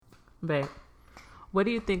Babe, what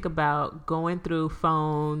do you think about going through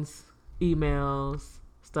phones, emails,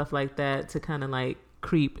 stuff like that to kind of like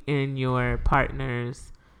creep in your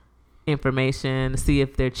partner's information, see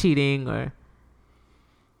if they're cheating or...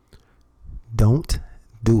 Don't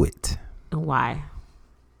do it. Why?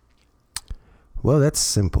 Well, that's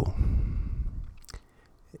simple.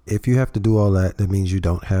 If you have to do all that, that means you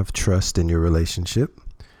don't have trust in your relationship.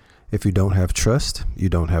 If you don't have trust, you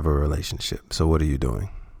don't have a relationship. So what are you doing?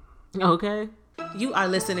 Okay. You are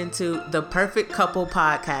listening to the Perfect Couple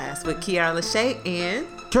Podcast with Kiara Lachey and...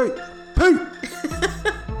 KP!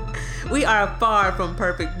 We are far from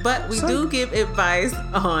perfect, but we do give advice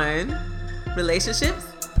on relationships,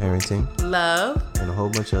 parenting, love, and a whole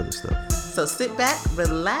bunch of other stuff. So sit back,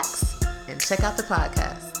 relax, and check out the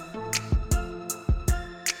podcast.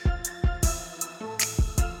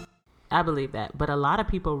 I believe that, but a lot of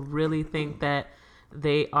people really think that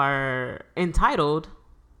they are entitled,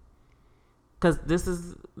 because this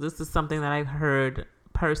is something that I've heard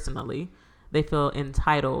personally. They feel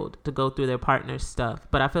entitled to go through their partner's stuff,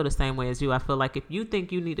 but I feel the same way as you. I feel like if you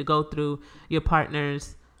think you need to go through your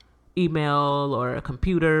partner's email or a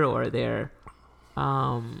computer or their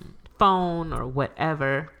phone or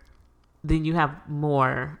whatever, then you have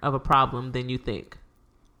more of a problem than you think.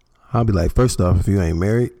 I'll be like, first off, if you ain't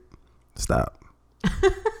married, stop.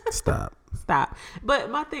 Stop. But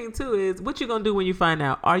my thing too is, what you gonna do when you find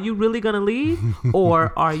out? Are you really gonna leave,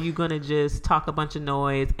 or are you gonna just talk a bunch of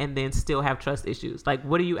noise and then still have trust issues? Like,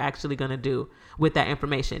 what are you actually gonna do with that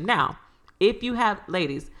information? Now, if you have,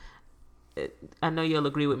 ladies, I know you'll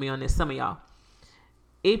agree with me on this, some of y'all.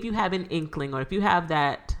 If you have an inkling, or if you have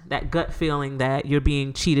that gut feeling that you're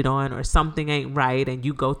being cheated on or something ain't right, and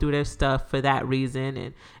you go through their stuff for that reason,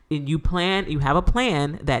 and you have a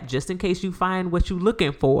plan that just in case you find what you're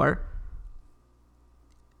looking for,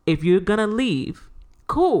 if you're gonna leave,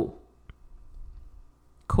 cool.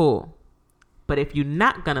 But if you're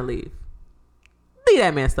not gonna leave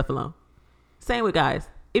that man stuff alone. Same with guys.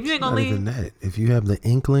 If you ain't gonna leave, even that. If you have the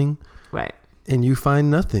inkling, right, and you find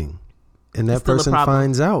nothing, and that person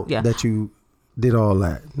finds out that you did all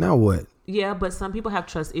that, now what? Yeah, but some people have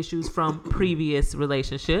trust issues from previous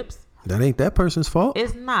relationships. That ain't that person's fault.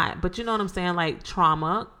 It's not, but you know what I'm saying? Like,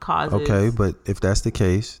 trauma causes... Okay, but if that's the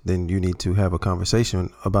case, then you need to have a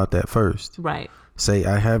conversation about that first. Right. Say,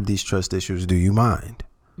 I have these trust issues. Do you mind?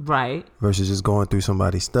 Right. Versus just going through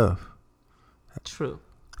somebody's stuff. True.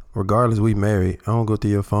 Regardless, we married. I don't go through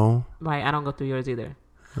your phone. Right, I don't go through yours either.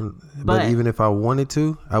 But even if I wanted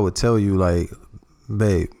to, I would tell you, like,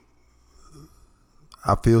 babe,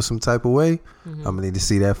 I feel some type of way. I'm going to need to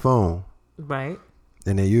see that phone. Right.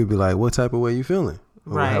 And then you'd be like, what type of way you feeling?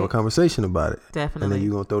 We'll have a conversation about it. Definitely. And then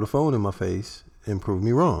you're going to throw the phone in my face and prove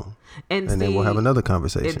me wrong. And see, then we'll have another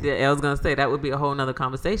conversation. I was going to say, that would be a whole nother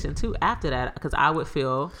conversation too after that, because I would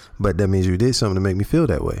feel... But that means you did something to make me feel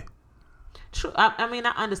that way. True. I mean,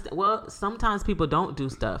 I understand. Well, sometimes people don't do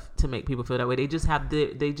stuff to make people feel that way. They just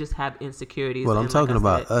have insecurities. Well, I'm talking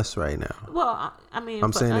about us right now. Well, I mean...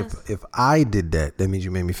 I'm saying if I did that means you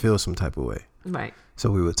made me feel some type of way. Right. So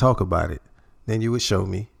we would talk about it. Then you would show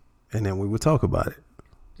me, and then we would talk about it.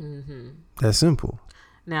 Mm-hmm. That's simple.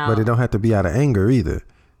 Now, but it don't have to be out of anger either.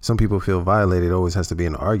 Some people feel violated. It always has to be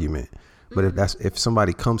an argument. But if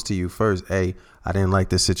somebody comes to you first, hey, I didn't like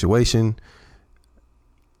this situation,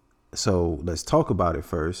 so let's talk about it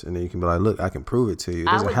first, and then you can be like, look, I can prove it to you.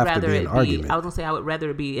 It doesn't have to be an argument. I was gonna say I would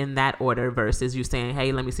rather it be in that order versus you saying,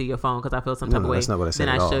 hey, let me see your phone because I feel some type of way. That's not what I said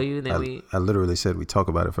then at all. Show you. Then I literally said we talk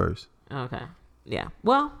about it first. Okay. Yeah.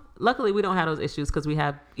 Well, luckily we don't have those issues because we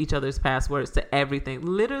have each other's passwords to everything.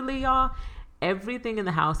 Literally, y'all, everything in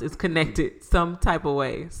the house is connected some type of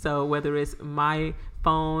way. So whether it's my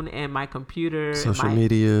phone and my computer, social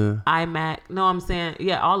media, iMac. No, I'm saying,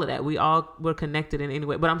 all of that. We're connected in any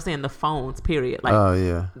way. But I'm saying the phones, period. Like,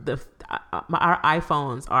 our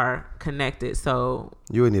iPhones are connected. So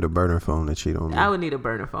you would need a burner phone to cheat on me. I would need a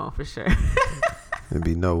burner phone for sure. There'd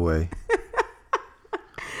be no way.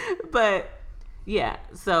 But yeah,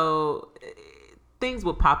 so things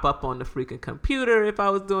would pop up on the freaking computer if I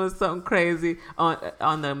was doing something crazy on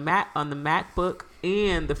the MacBook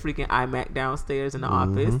and the freaking iMac downstairs in the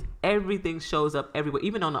office. Everything shows up everywhere,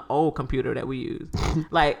 even on the old computer that we use.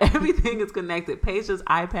 Like, everything is connected. Page's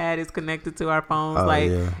iPad is connected to our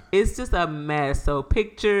phones. It's just a mess. So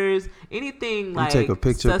pictures, anything you like take a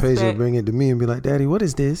picture, Paige will bring it to me and be like, Daddy, what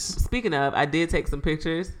is this? Speaking of, I did take some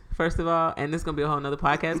pictures, first of all, and this is going to be a whole nother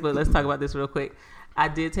podcast, but let's talk about this real quick. I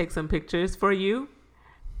did take some pictures for you.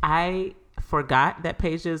 I forgot that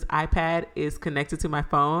Paige's iPad is connected to my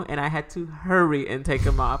phone, and I had to hurry and take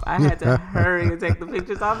them off. I had to hurry and take the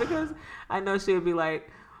pictures off because I know she would be like,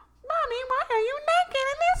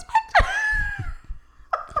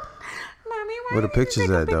 Where the pictures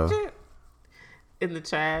at though? In the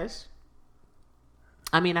trash.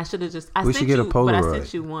 I mean, I should have just. We should get a Polaroid. But I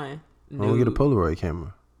sent you one. We'll get a Polaroid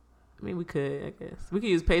camera. I mean, we could. I guess we could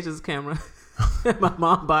use Paige's camera. My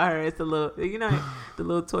mom bought her. It's a little, the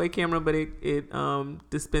little toy camera, but it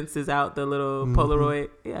dispenses out the little Polaroid.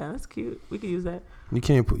 Yeah, that's cute. We could use that. You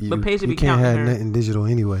can't put. You can't have nothing digital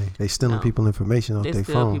anyway. They stealing people information off their phone.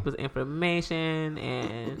 They steal people's information,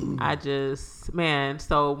 and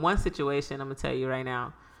So one situation I'm gonna tell you right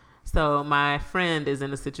now. So my friend is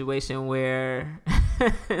in a situation where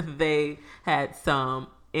they had some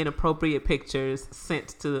inappropriate pictures sent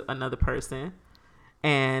to another person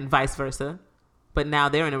and vice versa, but now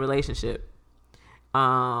they're in a relationship,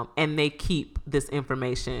 and they keep this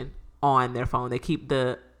information on their phone. They keep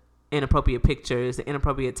the inappropriate pictures, the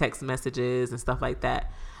inappropriate text messages and stuff like that.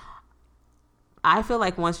 I feel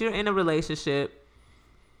like once you're in a relationship,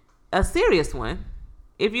 a serious one,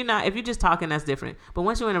 if you're just talking, that's different. But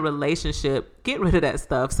once you're in a relationship, get rid of that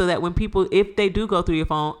stuff so that when people, if they do go through your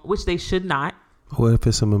phone, which they should not. What if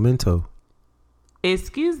it's a memento?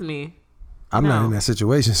 Excuse me. I'm not in that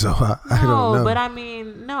situation, so I don't know. No, but I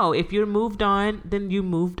mean, no. If you're moved on, then you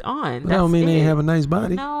moved on. That don't mean they have a nice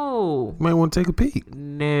body. No. You might want to take a peek.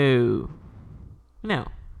 No.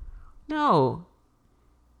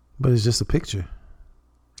 But it's just a picture.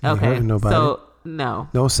 Okay. Hurting nobody. So, no.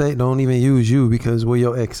 Don't even use you because where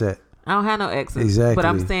your ex at? I don't have no exes. Exactly. But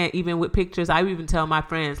I'm saying even with pictures, I even tell my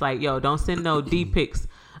friends like, yo, don't send no D pics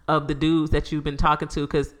of the dudes that you've been talking to.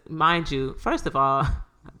 Because mind you, first of all,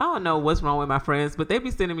 I don't know what's wrong with my friends, but they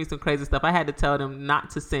be sending me some crazy stuff. I had to tell them not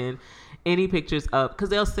to send any pictures up because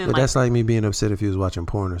they'll send. But that's like me being upset if you was watching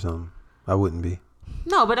porn or something. I wouldn't be.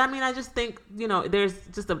 No, but I mean, I just think,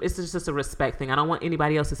 it's just a respect thing. I don't want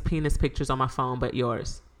anybody else's penis pictures on my phone but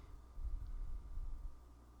yours.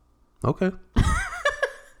 Okay.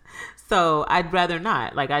 So I'd rather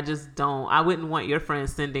not. Like, I just don't. I wouldn't want your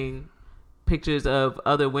friends sending pictures of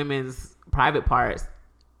other women's private parts.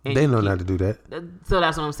 They know not to do that. So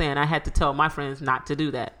that's what I'm saying. I had to tell my friends not to do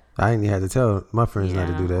that. I ain't had to tell my friends not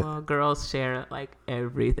to do that. Well, girls share like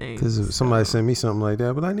everything. Because somebody sent me something like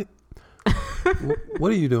that, but I need.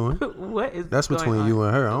 What are you doing? What is that's going between on? You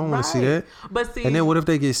and her. I don't want to see that. But see, and then what if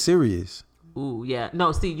they get serious? Ooh, yeah.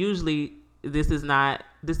 No, see, usually this is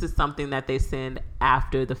something that they send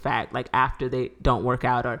after the fact, like after they don't work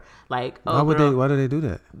out or like. Oh, why do they do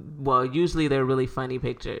that? Well, usually they're really funny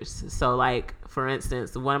pictures. So like, for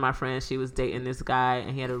instance, one of my friends, she was dating this guy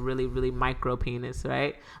and he had a really, really micro penis,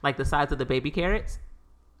 right? Like the size of the baby carrots.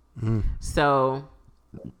 Mm. So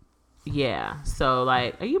yeah. So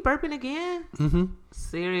like, are you burping again? Mm-hmm.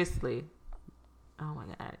 Seriously. Oh my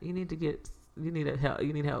God. You need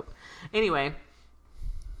help. Anyway.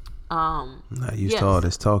 Not used to all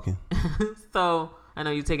this talking. So I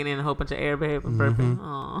know you're taking in a whole bunch of air, babe. I'm burping.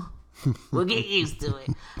 Aw. We'll get used to it.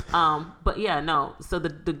 But yeah, no. So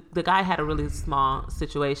the guy had a really small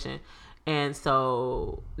situation. And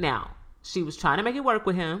so now she was trying to make it work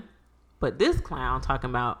with him. But this clown talking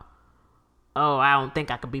about, oh, I don't think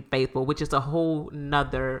I could be faithful, which is a whole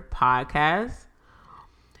nother podcast.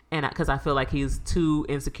 And because I feel like he's too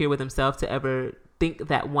insecure with himself to ever think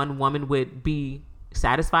that one woman would be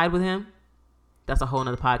satisfied with him. That's a whole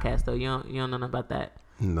nother podcast though. You don't know nothing about that.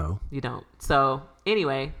 No, you don't. So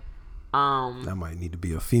anyway, that might need to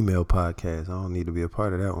be a female podcast. I don't need to be a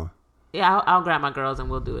part of that one. Yeah, I'll grab my girls and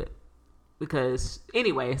we'll do it. Because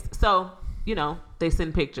anyways, so they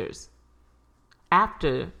send pictures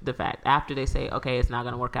after the fact, after they say, okay, it's not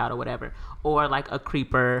gonna work out or whatever, or like a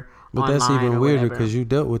creeper. But that's even weirder because you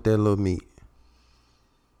dealt with that little meat.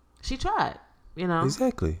 She tried,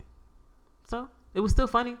 exactly. So it was still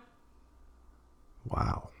funny.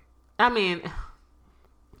 Wow. I mean,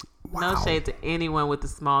 no shade to anyone with a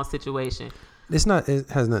small situation. It's not. It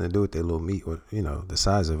has nothing to do with their little meat or the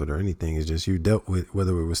size of it or anything. It's just you dealt with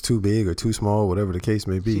whether it was too big or too small, whatever the case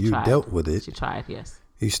may be. You dealt with it. She tried, yes.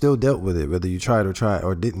 You still dealt with it, whether you tried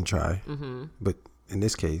or didn't try. Mm-hmm. But in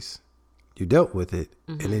this case, you dealt with it,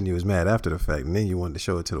 and then you was mad after the fact, and then you wanted to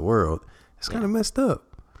show it to the world. It's kind of messed up.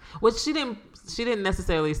 Well, she didn't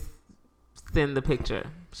necessarily send the picture.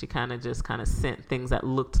 She kind of sent things that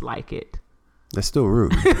looked like it. That's still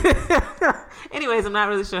rude. Anyways, I'm not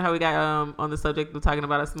really sure how we got on the subject of talking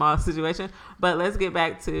about a small situation, but let's get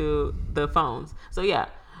back to the phones. So yeah,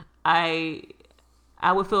 I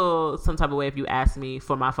would feel some type of way if you asked me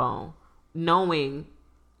for my phone, knowing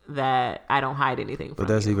that I don't hide anything from you. But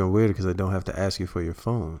that's even weirder because I don't have to ask you for your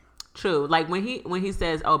phone. True. Like when he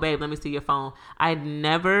says, "Oh, babe, let me see your phone," I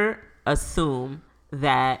never assume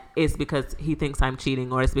that it's because he thinks I'm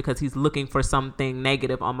cheating or it's because he's looking for something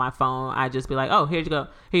negative on my phone. I just be like, oh, here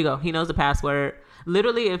you go. He knows the password.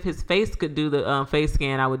 Literally, if his face could do the face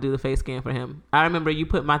scan, I would do the face scan for him. I remember you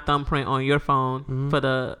put my thumbprint on your phone for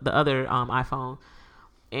the other iPhone.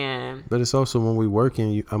 But it's also when we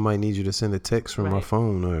working, I might need you to send a text from my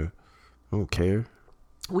phone, or I don't care.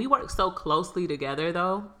 We work so closely together,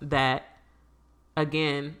 though, that,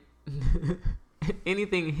 again,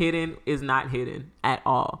 anything hidden is not hidden at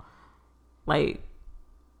all. Like,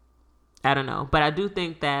 I don't know. But I do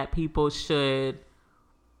think that people should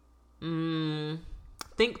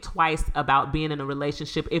think twice about being in a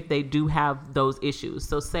relationship if they do have those issues.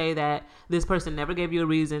 So say that this person never gave you a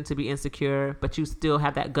reason to be insecure, but you still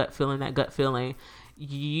have that gut feeling.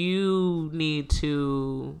 You need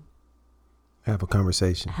to have a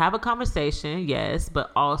conversation. Yes,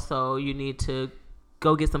 but also you need to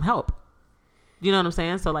go get some help. You know what I'm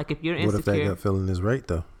saying? So like if you're insecure. What if that gut feeling is right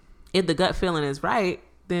though? If the gut feeling is right,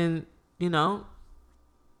 then,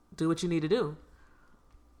 do what you need to do.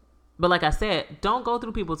 But like I said, don't go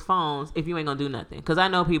through people's phones if you ain't gonna do nothing. Because I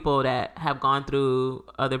know people that have gone through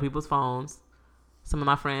other people's phones. Some of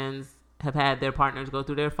my friends have had their partners go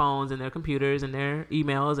through their phones and their computers and their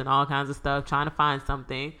emails and all kinds of stuff trying to find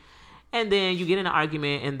something. And then you get in an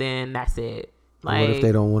argument and then that's it. Like, what if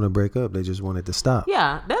they don't want to break up? They just want it to stop.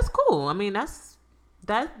 Yeah, that's cool. I mean,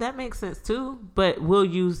 that makes sense too. But will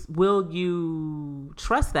you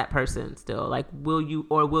trust that person still? Like, will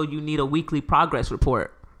you need a weekly progress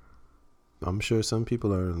report? I'm sure some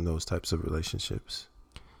people are in those types of relationships.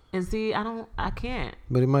 And see, I can't.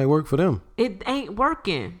 But it might work for them. It ain't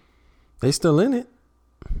working. They still in it.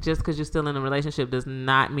 Just because you're still in a relationship does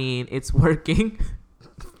not mean it's working.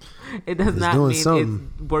 It does not mean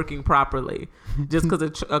it's working properly. Just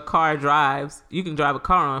because a car drives, you can drive a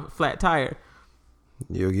car on a flat tire.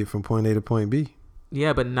 You'll get from point A to point B.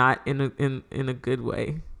 Yeah, but not in a good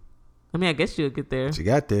way. I mean, I guess you'll get there. But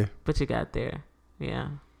you got there. Yeah.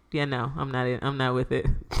 Yeah, no, I'm not with it.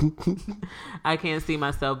 I can't see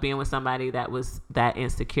myself being with somebody that was that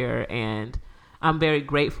insecure, and I'm very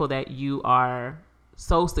grateful that you are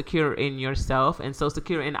so secure in yourself and so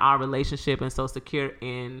secure in our relationship and so secure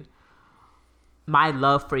in my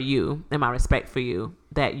love for you and my respect for you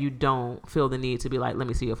that you don't feel the need to be like, let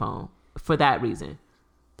me see your phone for that reason.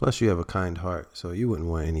 Plus you have a kind heart, so you wouldn't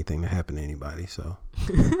want anything to happen to anybody. So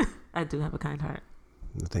I do have a kind heart.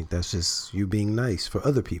 I think that's just you being nice for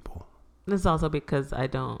other people. It's also because I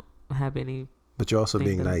don't have any. But you're also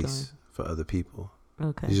being nice for other people.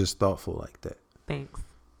 Okay. You're just thoughtful like that. Thanks.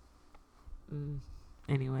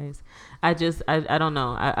 Anyways, I don't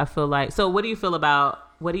know. I feel like, so what do you feel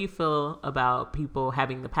about people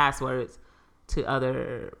having the passwords to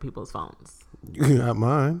other people's phones? Not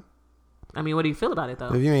mine. I mean, what do you feel about it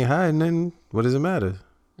though? If you ain't hiding, then what does it matter?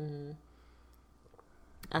 Mm-hmm.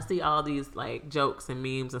 I see all these like jokes and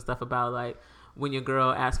memes and stuff about like when your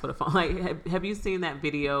girl asks for the phone. Like, have you seen that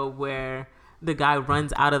video where the guy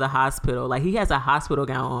runs out of the hospital? Like, he has a hospital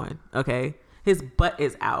gown on, okay? His butt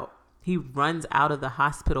is out. He runs out of the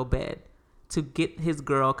hospital bed to get his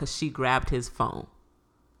girl because she grabbed his phone.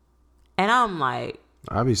 And I'm like...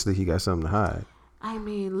 Obviously, he got something to hide. I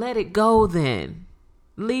mean, let it go then.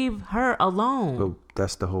 Leave her alone. But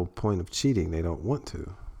that's the whole point of cheating. They don't want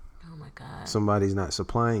to. God. Somebody's not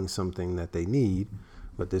supplying something that they need,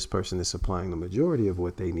 but this person is supplying the majority of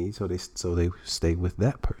what they need, so they stay with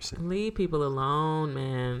that person. Leave people alone,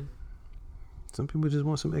 man. Some people just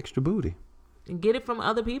want some extra booty. And get it from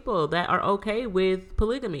other people that are okay with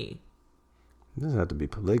polygamy. It doesn't have to be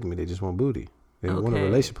polygamy. They just want booty. They don't want a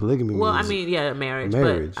relationship. Polygamy means marriage.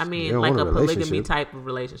 But I mean, like a polygamy type of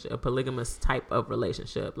relationship, a polygamous type of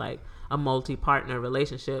relationship, like a multi-partner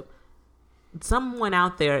relationship. Someone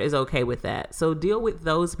out there is okay with that. So deal with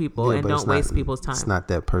those people and don't waste people's time. It's not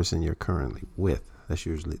that person you're currently with. That's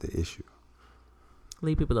usually the issue.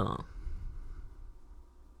 Leave people alone.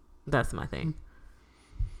 That's my thing.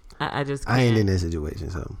 I just can't. I ain't in that situation,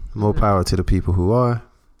 so more power to the people who are.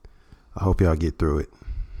 I hope y'all get through it.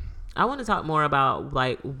 I want to talk more about,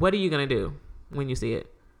 like, what are you going to do when you see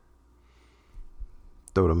it?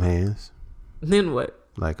 Throw them hands. Then what?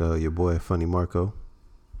 Like your boy, Funny Marco.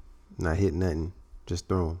 Not hit nothing. Just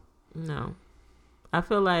throw them. No. I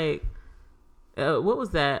feel like, what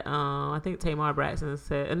was that? I think Tamar Braxton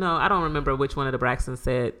said, no, I don't remember which one of the Braxtons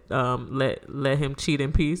said, let him cheat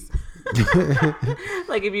in peace.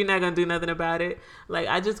 Like, if you're not going to do nothing about it. Like,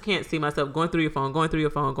 I just can't see myself going through your phone, going through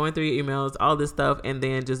your emails, all this stuff, and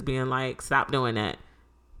then just being like, stop doing that.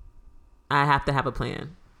 I have to have a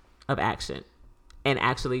plan of action and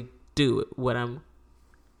actually do what I'm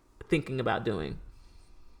thinking about doing.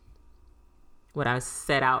 what I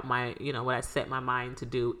set my mind to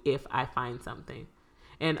do if I find something.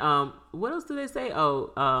 And what else do they say?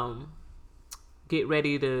 Get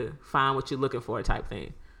ready to find what you're looking for type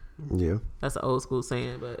thing. Yeah. That's an old school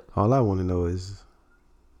saying, but all I want to know is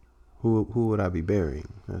who would I be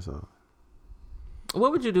burying? That's all.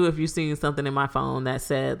 What would you do if you seen something in my phone that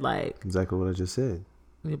said like exactly what I just said?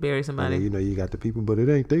 You bury somebody. And, you got the people, but it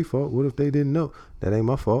ain't their fault. What if they didn't know? That ain't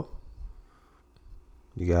my fault.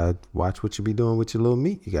 You gotta watch what you be doing with your little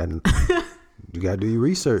meat. You gotta do your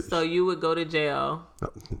research. So you would go to jail.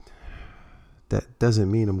 That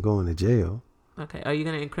doesn't mean I'm going to jail. Okay. Are you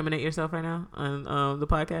gonna incriminate yourself right now on the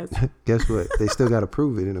podcast? Guess what? They still gotta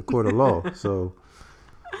prove it in a court of law. So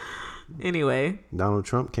anyway, Donald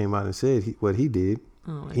Trump came out and said what he did.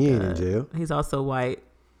 Oh he God. Ain't in jail. He's also white.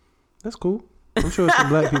 That's cool. I'm sure some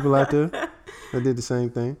black people out there that did the same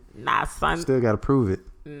thing. Nah, son. Still gotta prove it.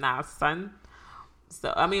 Nah, son.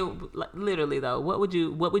 So I mean, literally though, what would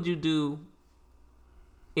you do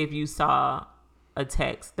if you saw a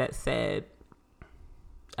text that said,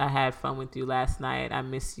 "I had fun with you last night. I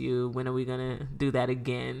miss you. When are we gonna do that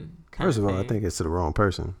again?" First of all, I think it's to the wrong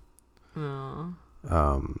person. Oh.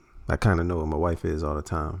 I kind of know what my wife is all the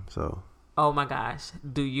time. So. Oh my gosh,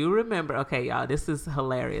 do you remember? Okay, y'all, this is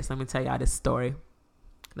hilarious. Let me tell y'all this story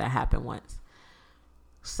that happened once.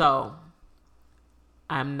 So.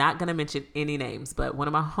 I'm not going to mention any names, but one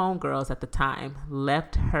of my homegirls at the time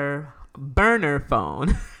left her burner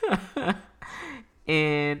phone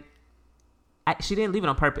and she didn't leave it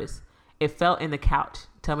on purpose. It fell in the couch.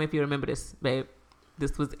 Tell me if you remember this, babe.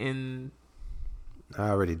 This was in I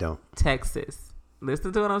already don't. Texas.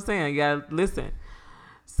 Listen to what I'm saying. You got to listen.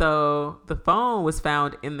 So the phone was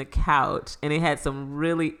found in the couch and it had some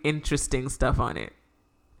really interesting stuff on it.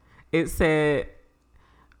 It said,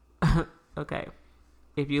 okay.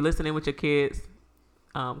 If you're listening with your kids,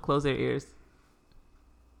 close their ears.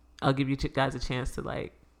 I'll give you guys a chance to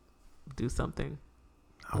like do something.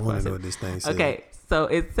 I want to know what this thing said. Okay, so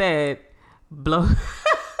it said blow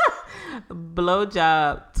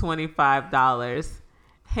job $25,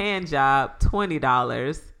 hand job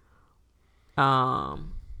 $20,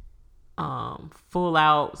 full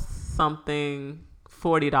out something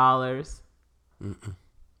 $40. Mm-mm.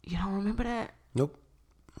 You don't remember that? Nope.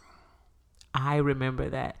 I remember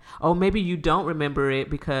that. Oh, maybe you don't remember it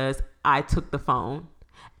because I took the phone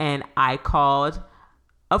and I called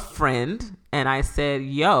a friend and I said,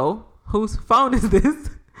 "Yo, whose phone is this?"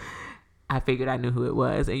 I figured I knew who it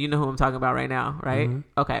was. And you know who I'm talking about right now, right?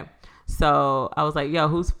 Mm-hmm. Okay. So I was like, "Yo,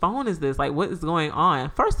 whose phone is this? Like, what is going on?"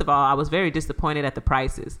 First of all, I was very disappointed at the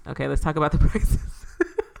prices. Okay, let's talk about the prices.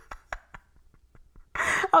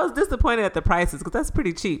 I was disappointed at the prices because that's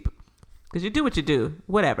pretty cheap. Because you do what you do,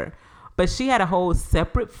 whatever. But she had a whole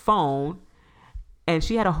separate phone and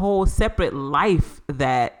she had a whole separate life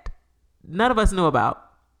that none of us knew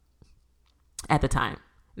about at the time.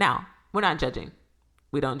 Now, we're not judging.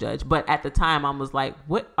 We don't judge. But at the time, I was like,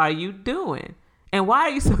 what are you doing? And why are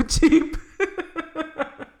you so cheap?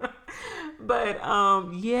 But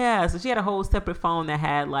yeah, so she had a whole separate phone that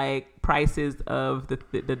had like prices of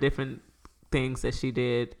the different things that she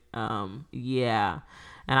did. Yeah.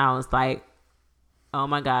 And I was like, oh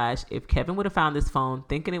my gosh, if Kevin would have found this phone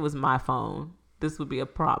thinking it was my phone, this would be a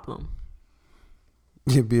problem.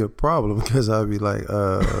 It'd be a problem because I'd be like,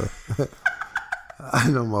 I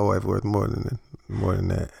know my wife worth more than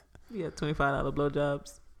that. Yeah, $25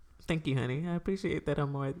 blowjobs. Thank you, honey. I appreciate that.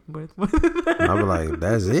 I'm worth more than that. I was like,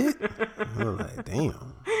 that's it? I was like,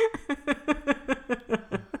 damn.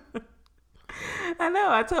 I know.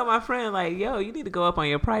 I told my friend, like, yo, you need to go up on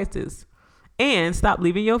your prices and stop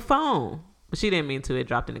leaving your phone. But she didn't mean to. It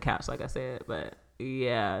dropped in the couch, like I said. But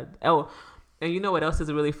yeah. Oh, and you know what else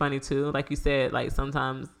is really funny too? Like you said, like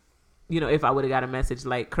sometimes, if I would have got a message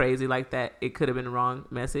like crazy like that, it could have been the wrong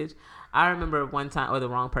message. I remember one time, or the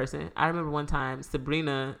wrong person. I remember one time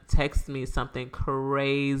Sabrina texted me something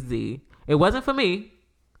crazy. It wasn't for me.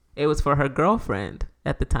 It was for her girlfriend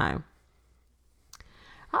at the time.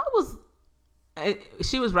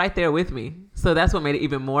 She was right there with me. So that's what made it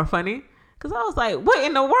even more funny. Because I was like, what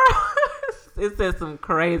in the world? It said some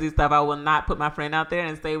crazy stuff. I will not put my friend out there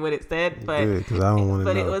and say what it said. But, I don't want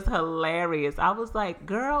to know. It was hilarious. I was like,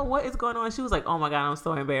 girl, what is going on? She was like, oh my God, I'm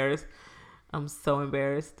so embarrassed. I'm so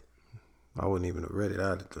embarrassed. I wouldn't even have read it.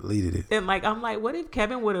 I'd have deleted it. And like, I'm like, what if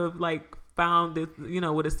Kevin would have like found this,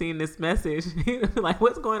 would have seen this message? Like,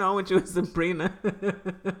 what's going on with you and Sabrina?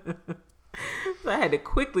 So I had to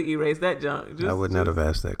quickly erase that junk. I would not have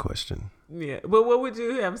asked that question. Yeah. But what would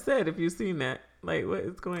you have said if you seen that? Like, what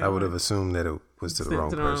is going on? I would have assumed that it was to the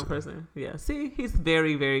wrong person. Yeah. See, he's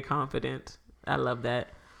very, very confident. I love that.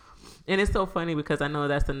 And it's so funny because I know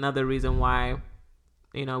that's another reason why,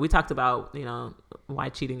 we talked about, why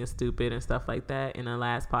cheating is stupid and stuff like that in the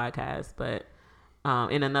last podcast, but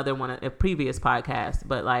in another one, a previous podcast.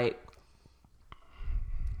 But like,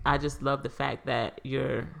 I just love the fact that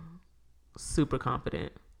you're super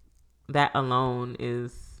confident. That alone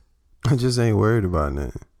is. I just ain't worried about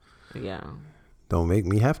that. Yeah. Don't make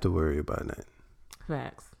me have to worry about that.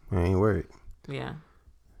 Facts. I ain't worried. Yeah.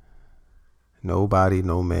 Nobody,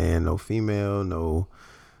 no man, no female, no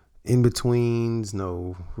in-betweens,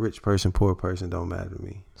 no rich person, poor person, don't matter to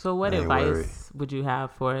me. So what advice would you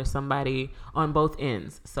have for somebody on both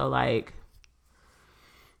ends? So like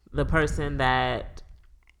the person that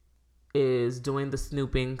is doing the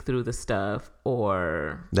snooping through the stuff,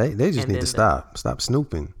 or they just need to stop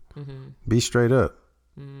snooping. Mm-hmm. Be straight up.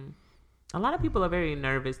 Mm-hmm. A lot of people are very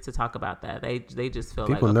nervous to talk about that. They just feel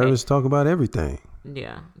people like nervous to talk about everything.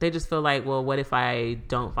 Yeah, they just feel like, well, what if I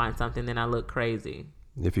don't find something, then I look crazy.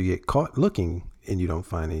 If you get caught looking and you don't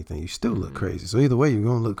find anything, you still look crazy. So either way, you're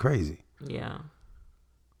gonna look crazy. Yeah.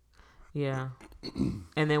 And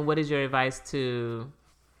then what is your advice to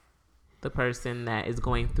the person that is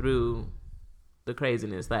going through the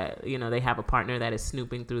craziness, that they have a partner that is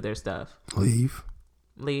snooping through their stuff? Leave.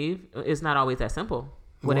 It's not always that simple.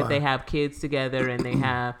 What if they have kids together and they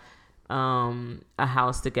have a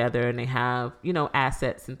house together and they have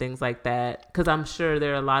assets and things like that? Because I'm sure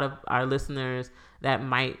there are a lot of our listeners that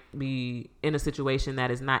might be in a situation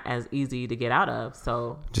that is not as easy to get out of.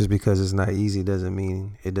 So just because it's not easy doesn't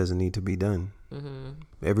mean it doesn't need to be done. Mm-hmm.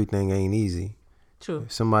 Everything ain't easy. True.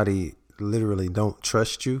 If somebody literally don't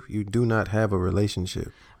trust you, you do not have a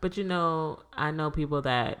relationship. But I know people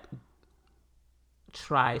that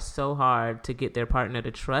try so hard to get their partner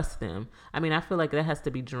to trust them. I mean, I feel like that has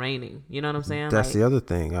to be draining. You know what I'm saying? That's the other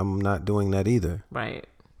thing. I'm not doing that either. Right.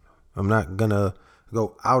 I'm not gonna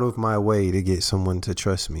go out of my way to get someone to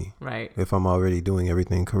trust me. Right. If I'm already doing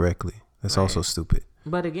everything correctly. That's also stupid.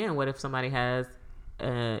 But again, what if somebody has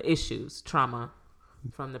issues, trauma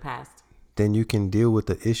from the past? Then you can deal with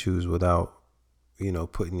the issues without,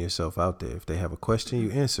 putting yourself out there. If they have a question,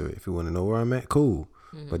 you answer it. If you want to know where I'm at, cool.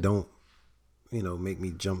 Mm-hmm. But don't, make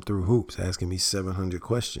me jump through hoops asking me 700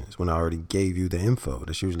 questions when I already gave you the info.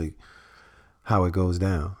 That's usually how it goes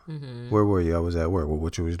down. Mm-hmm. Where were you? I was at work. Well,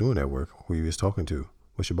 what you was doing at work? Who you was talking to?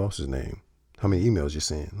 What's your boss's name? How many emails you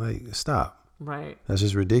sent? Like, stop. Right. That's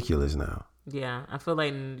just ridiculous now. Yeah, I feel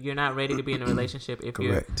like you're not ready to be in a relationship if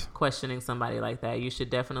you're questioning somebody like that. You should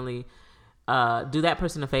definitely do that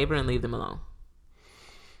person a favor and leave them alone.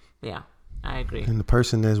 Yeah, I agree. And the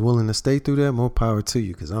person that's willing to stay through that, more power to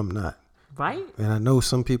you, because I'm not. Right. And I know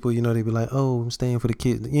some people, they be like, oh, I'm staying for the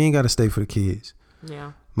kids. You ain't got to stay for the kids.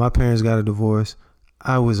 Yeah. My parents got a divorce.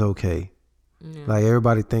 I was okay. Yeah. Like,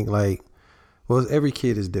 everybody think like, well, every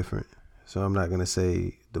kid is different. So I'm not going to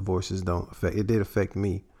say divorces don't affect. It did affect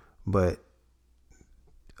me. But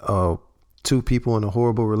two people in a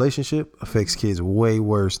horrible relationship affects kids way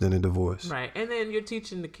worse than a divorce. Right. And then you're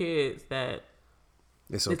teaching the kids that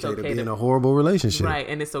it's okay to be in a horrible relationship. Right.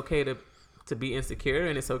 And it's okay to be insecure,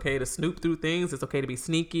 and it's okay to snoop through things. It's okay to be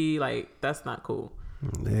sneaky. Like, that's not cool.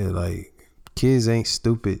 Yeah, like, kids ain't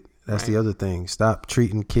stupid. That's the other thing. Stop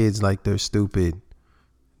treating kids like they're stupid.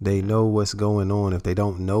 They know what's going on. If they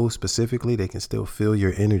don't know specifically, they can still feel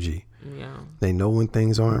your energy. Yeah. They know when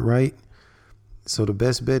things aren't right. So the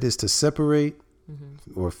best bet is to separate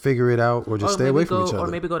or figure it out, or just stay away from each other. Or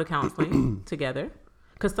maybe go to counseling together.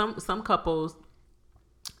 Because some couples,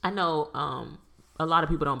 I know a lot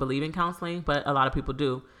of people don't believe in counseling, but a lot of people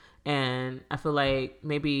do. And I feel like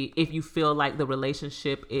maybe if you feel like the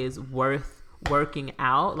relationship is worth working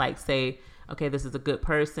out, like say, okay, this is a good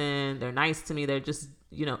person, they're nice to me, they're just,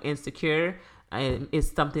 insecure, and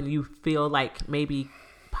it's something you feel like maybe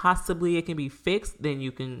possibly it can be fixed, then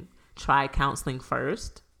you can try counseling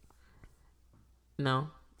first. No?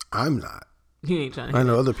 I'm not. You ain't trying to. I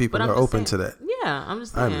know other people are open to that. Yeah, I'm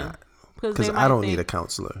just saying. I'm not. Because I don't need a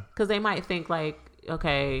counselor. Because they might think like,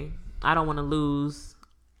 okay, I don't want to lose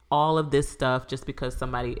all of this stuff just because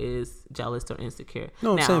somebody is jealous or insecure.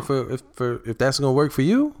 No, I'm saying if that's gonna work for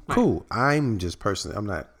you, cool. I'm just personally, I'm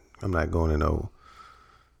not going to no,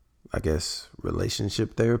 I guess,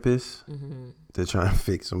 relationship therapist to try and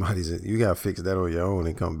fix somebody's. You gotta fix that on your own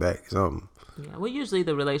and come back something. Yeah, well, usually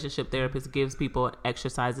the relationship therapist gives people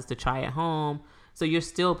exercises to try at home, so you're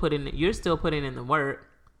still putting in the work.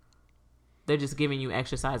 They're just giving you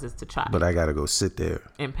exercises to try. But I gotta go sit there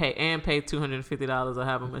and pay $250 or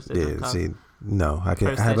however much. No, I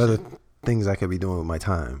have other things I could be doing with my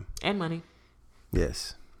time and money.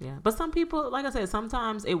 Yes. Yeah, but some people, like I said,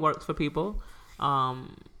 sometimes it works for people.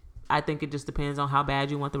 I I think it just depends on how bad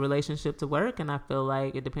you want the relationship to work. And I feel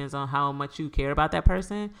like it depends on how much you care about that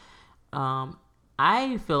person.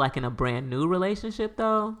 I feel like in a brand new relationship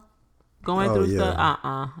though, going through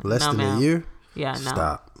stuff, less no, than ma'am. a year. Yeah, no.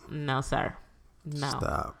 Stop. No, sir.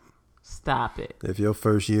 No. Stop it. If your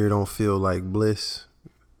first year don't feel like bliss,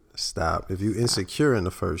 stop. If you insecure in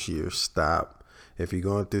the first year, stop. If you're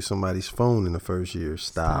going through somebody's phone in the first year,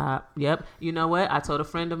 stop. Yep. You know what? I told a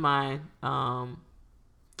friend of mine,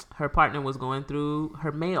 her partner was going through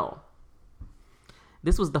her mail.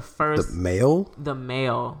 This was the first. The mail? The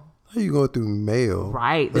mail. How you going through mail?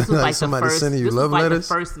 Right. This was like somebody the first. sending you this love was like letters?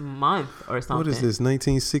 the first month or something. What is this,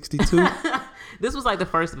 1962? This was like the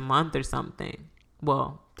first month or something.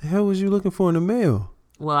 Well, the hell was you looking for in the mail?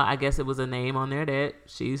 Well, I guess it was a name on there that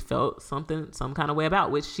she felt some kind of way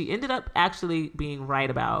about, which she ended up actually being right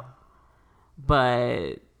about.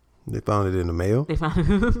 But they found it in the mail? They found it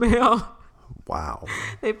in the mail. Wow.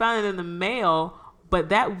 They found it in the mail, but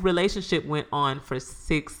that relationship went on for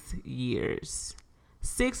 6 years.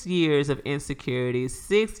 6 years of insecurity,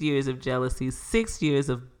 6 years of jealousy, 6 years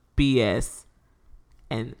of BS,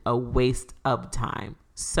 and a waste of time.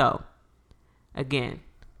 So, again,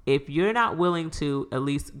 if you're not willing to at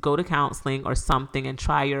least go to counseling or something and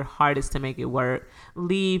try your hardest to make it work,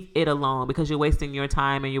 leave it alone, because you're wasting your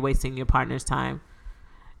time and you're wasting your partner's time.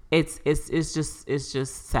 It's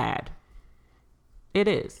just sad. It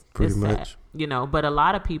is. Pretty it's much. Sad, you know, but a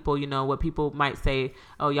lot of people, you know, what people might say,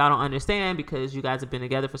 oh, y'all don't understand because you guys have been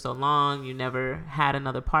together for so long. You never had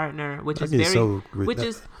another partner, which is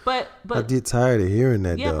but I get tired of hearing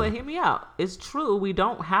that. Yeah, though. But hear me out. It's true. We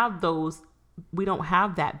don't have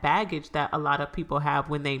that baggage that a lot of people have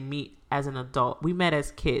when they meet as an adult. We met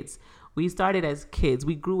as kids. We started as kids.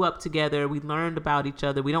 We grew up together. We learned about each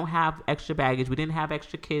other. We don't have extra baggage. We didn't have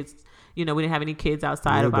extra kids. You know, we didn't have any kids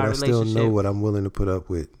outside of our relationship. I still know what I'm willing to put up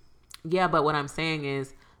with. Yeah, but what I'm saying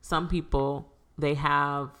is some people,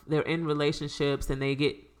 they're in relationships and they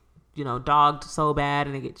get, you know, dogged so bad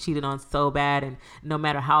and they get cheated on so bad. And no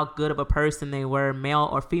matter how good of a person they were, male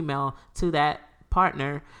or female, to that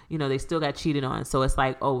partner, you know, they still got cheated on. So it's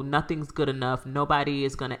like, oh, nothing's good enough. Nobody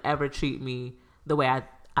is going to ever treat me the way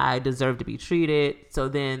I deserve to be treated. So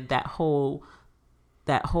then that whole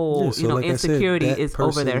you know, like insecurity is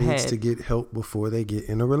over their head. Needs to get help before they get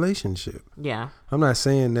in a relationship. Yeah. I'm not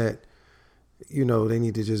saying that, you know, they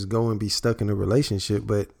need to just go and be stuck in a relationship,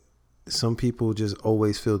 but some people just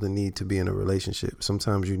always feel the need to be in a relationship.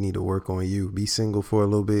 Sometimes you need to work on you. Be single for a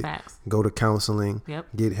little bit. Facts. Go to counseling. Yep.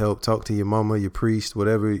 Get help. Talk to your mama, your priest,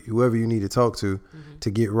 whoever you need to talk to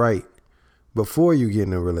get right before you get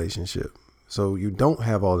in a relationship. So you don't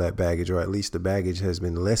have all that baggage, or at least the baggage has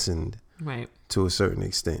been lessened to a certain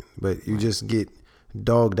extent. But you just get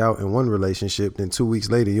dogged out in one relationship, then 2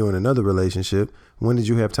 weeks later you're in another relationship. When did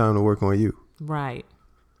you have time to work on you? Right.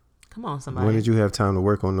 Come on, somebody. When did you have time to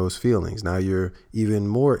work on those feelings? Now you're even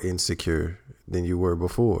more insecure than you were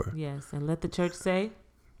before. Yes. And let the church say,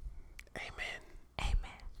 Amen.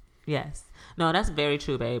 Amen. Yes. No, that's very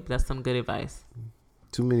true, babe. That's some good advice.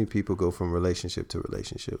 Too many people go from relationship to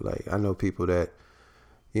relationship. Like, I know people that,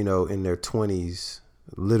 you know, in their 20s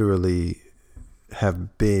literally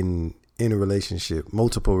have been in a relationship,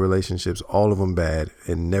 multiple relationships, all of them bad,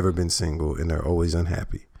 and never been single, and they're always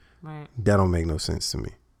unhappy. Right. That don't make no sense to me.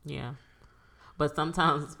 Yeah. But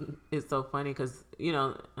sometimes it's so funny because, you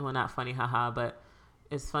know, well, not funny, haha, but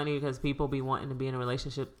it's funny because people be wanting to be in a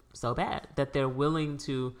relationship so bad that they're willing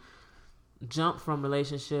to jump from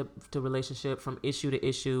relationship to relationship, from issue to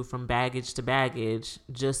issue, from baggage to baggage,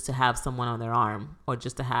 just to have someone on their arm, or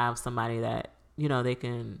just to have somebody that, you know, they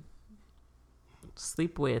can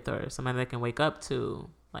sleep with, or somebody they can wake up to.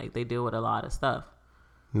 Like, they deal with a lot of stuff.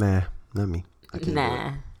 Nah, not me. I can't do Nah.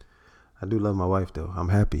 it. I do love my wife though. I'm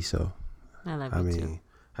happy, so I love you too.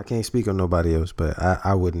 I can't speak on nobody else, but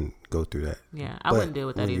I wouldn't go through that. Yeah, I wouldn't deal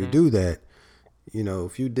with that either. When you do that, you know,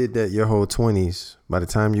 if you did that your whole 20s, by the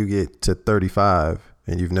time you get to 35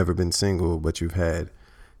 and you've never been single, but you've had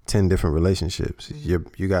 10 different relationships,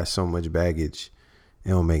 you got so much baggage, it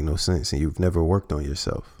don't make no sense, and you've never worked on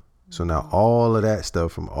yourself. So now all of that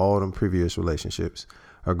stuff from all them previous relationships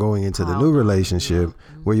are going into the new relationship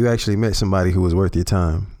where you actually met somebody who was worth your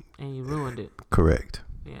time. And you ruined it. Correct.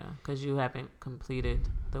 Yeah, because you haven't completed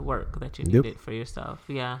the work that you needed for yourself.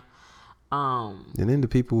 Yeah. And then the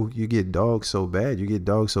people, you get dogged so bad. You get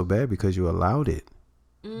dogged so bad because you allowed it.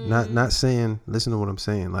 Not saying, listen to what I'm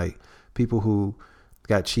saying. Like, people who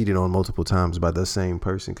got cheated on multiple times by the same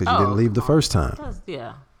person because you didn't leave the first time.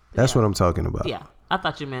 Yeah. That's what I'm talking about. Yeah. I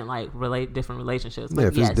thought you meant like different relationships. Yeah,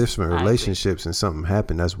 if yes, it's different relationships and something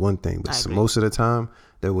happened, that's one thing. But most of the time,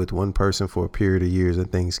 they're with one person for a period of years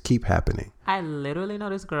and things keep happening. I literally know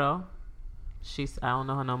this girl. I don't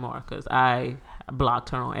know her no more because I blocked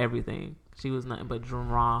her on everything. She was nothing but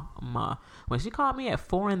drama. When she called me at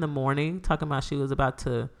 4 a.m. talking about she was about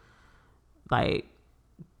to like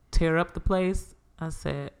tear up the place, I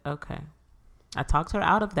said, okay. I talked her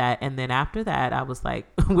out of that, and then after that, I was like,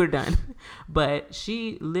 we're done. But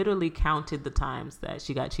she literally counted the times that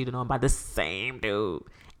she got cheated on by the same dude.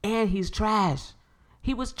 And he's trash.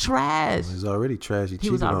 He was trash. He was already trash. He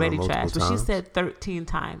was already trash. But she said 13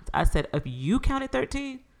 times. I said, if you counted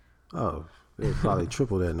 13? Oh, it probably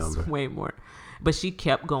triple that number. Way more. But she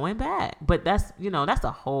kept going back. But that's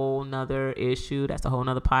a whole nother issue. That's a whole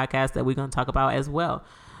nother podcast that we're going to talk about as well.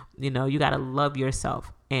 You got to love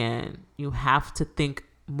yourself, and you have to think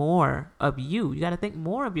more of you. You got to think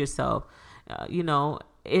more of yourself.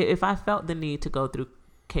 If I felt the need to go through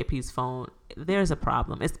KP's phone, there's a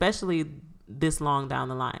problem, especially this far down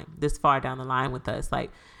the line with us.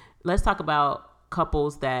 Like, let's talk about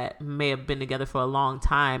couples that may have been together for a long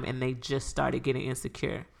time and they just started getting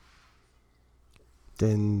insecure.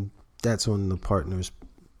 Then that's on the partner.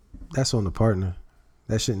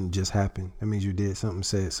 That shouldn't just happen. That means you did something,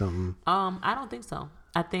 said something. I don't think so.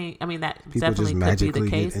 That people definitely just magically could be the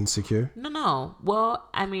case. get insecure. No. Well,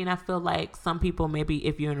 I feel like some people, maybe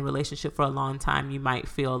if you're in a relationship for a long time, you might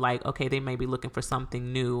feel like, okay, they may be looking for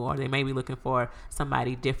something new, or they may be looking for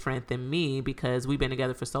somebody different than me because we've been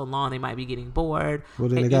together for so long. They might be getting bored. Well,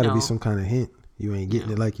 then there got to be some kind of hint. You ain't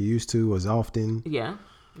getting it like you used to as often. Yeah.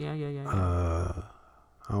 I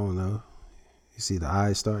don't know. You see the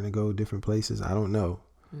eyes starting to go different places. I don't know.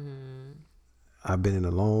 I've been in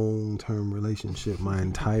a long-term relationship. My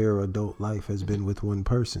entire adult life has been with one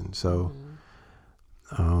person. So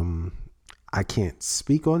I can't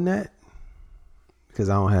speak on that because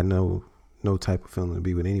I don't have no type of feeling to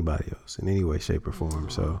be with anybody else in any way, shape, or form.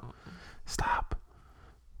 So stop.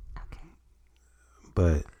 Okay.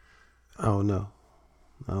 But I don't know.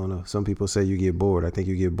 Some people say you get bored. I think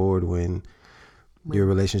you get bored when your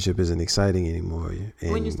relationship isn't exciting anymore.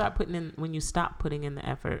 And when you stop putting in the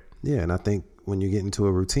effort. Yeah, and I think when you get into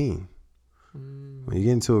a routine,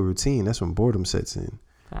 that's when boredom sets in.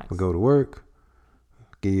 Facts. We go to work,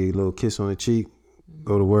 give you a little kiss on the cheek,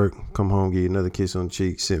 go to work, come home, give you another kiss on the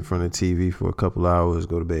cheek, sit in front of the TV for a couple hours,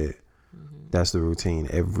 go to bed. That's the routine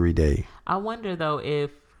every day. I wonder though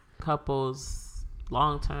if couples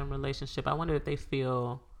long-term relationship, I wonder if they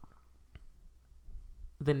feel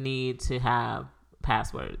the need to have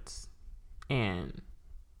passwords, or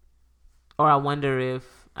I wonder if,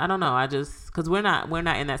 I don't know, because we're not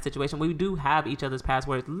in that situation. We do have each other's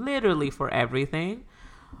passwords literally for everything,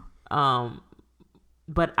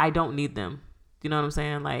 but I don't need them. You know what I'm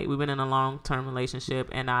saying? Like, we've been in a long-term relationship,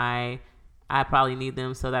 and I probably need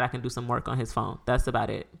them so that I can do some work on his phone. That's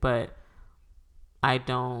about it. But I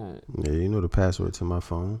don't. Yeah, you know the password to my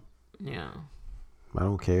phone. Yeah. I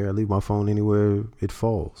don't care. I leave my phone anywhere it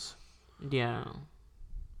falls. Yeah.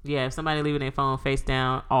 If somebody leaving their phone face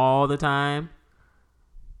down all the time.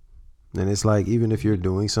 And it's like, even if you're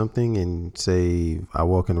doing something and say I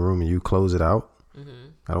walk in the room and you close it out,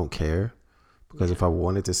 I don't care. Because if I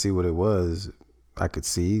wanted to see what it was, I could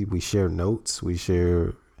see. We share notes.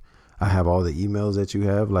 I have all the emails that you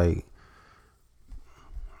have. Like,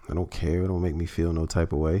 I don't care. It don't make me feel no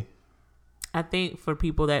type of way. I think for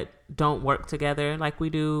people that don't work together like we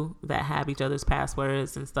do, that have each other's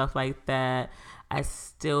passwords and stuff like that, I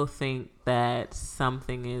still think that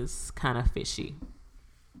something is kind of fishy.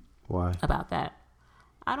 Why? About that.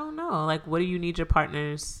 I don't know. Like, what do you need your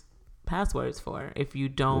partner's passwords for if you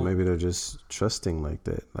don't? Well, maybe they're just trusting like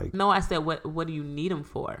that. Like, no, I said, what do you need them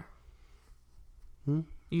for?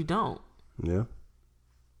 You don't. Yeah.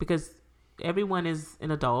 Because everyone is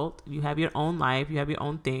an adult. You have your own life. You have your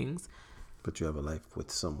own things. But you have a life with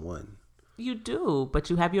someone. You do, but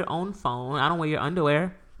you have your own phone. I don't wear your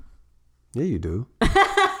underwear. Yeah, you do.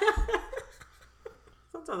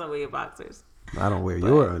 Sometimes I wear your boxers. I don't wear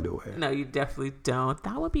your underwear. No, you definitely don't.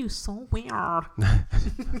 That would be so weird. That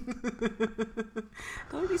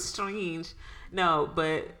would be strange. No,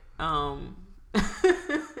 but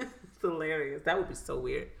it's hilarious. That would be so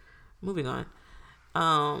weird. Moving on.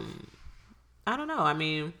 I don't know. I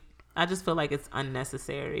mean, I just feel like it's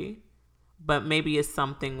unnecessary. But maybe it's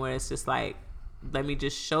something where it's just like, let me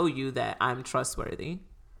just show you that I'm trustworthy.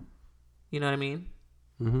 You know what I mean?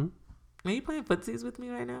 Mm-hmm. Are you playing footsies with me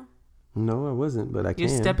right now? No, I wasn't, but I can.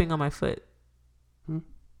 You're stepping on my foot. You'll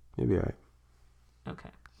be all right. Okay.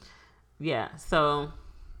 Yeah, so,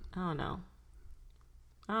 I don't know.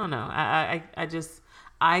 I don't know. I just,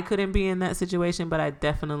 I couldn't be in that situation, but I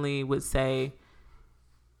definitely would say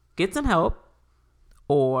get some help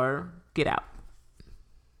or get out.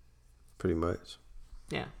 Pretty much.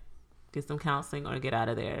 Yeah. Get some counseling or get out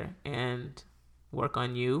of there and work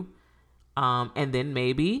on you. And then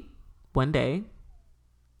maybe one day,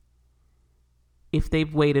 if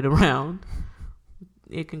they've waited around,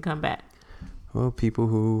 it can come back. Well, people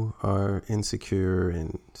who are insecure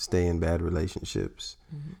and stay in bad relationships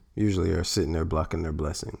usually are sitting there blocking their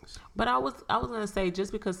blessings. But I was gonna say,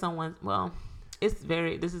 just because someone, well,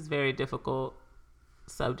 this is very difficult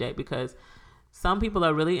subject, because some people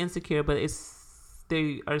are really insecure, but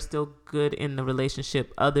they are still good in the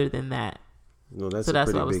relationship other than that. No, that's a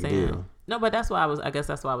pretty big deal. No, but that's why I guess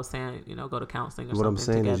that's why I was saying, go to counseling or what something. What I'm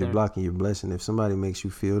saying together. is you're blocking your blessing. If somebody makes you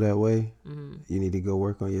feel that way, you need to go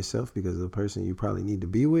work on yourself, because the person you probably need to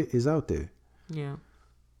be with is out there. Yeah.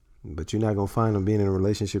 But you're not going to find them being in a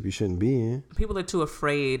relationship you shouldn't be in. People are too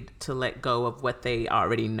afraid to let go of what they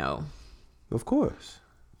already know. Of course.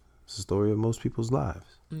 It's the story of most people's lives.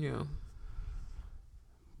 Yeah.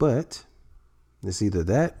 But it's either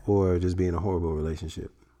that or just being a horrible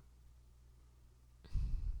relationship.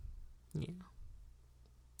 Yeah.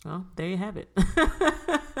 Well, there you have it.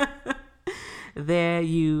 There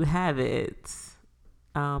you have it.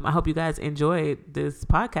 I hope you guys enjoyed this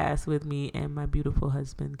podcast with me and my beautiful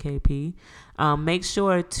husband, KP. Make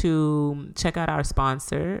sure to check out our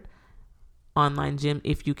sponsor, online gym,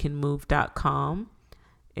 ifyoucanmove.com.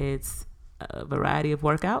 It's a variety of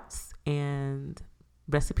workouts and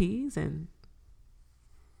recipes and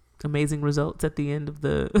amazing results at the end of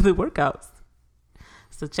the workouts.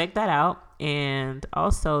 So check that out. And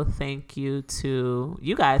also thank you to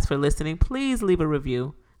you guys for listening. Please leave a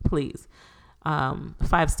review. Please. 5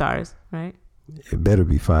 stars, right? It better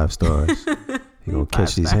be 5 stars. You're going to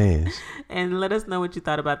catch these hands. And let us know what you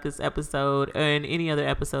thought about this episode and any other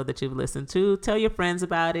episode that you've listened to. Tell your friends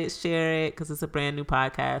about it. Share it, because it's a brand new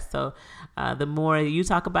podcast. So the more you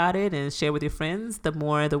talk about it and share with your friends, the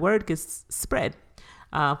more the word gets spread.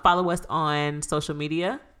 Follow us on social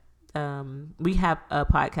media. We have a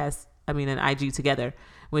podcast, an IG together,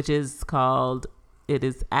 which is called, it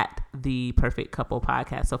is at The Perfect Couple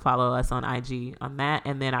Podcast. So follow us on IG on that.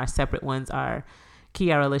 And then our separate ones are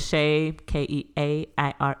Kiara Lachey,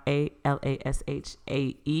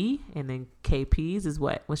 KeiraLashae. And then KP's is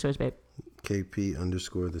what? What's yours, babe?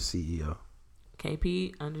 KP_the CEO.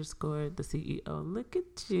 KP_the CEO. Look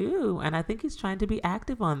at you. And I think he's trying to be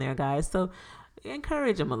active on there, guys. So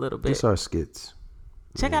encourage him a little bit. Just our skits.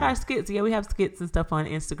 Check out our skits. Yeah, we have skits and stuff on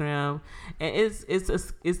Instagram. And it's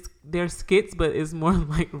they're skits, but it's more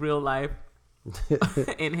like real life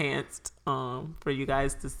enhanced for you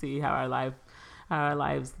guys to see how our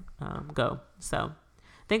lives go. So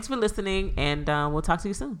thanks for listening, and we'll talk to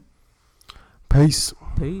you soon. Peace.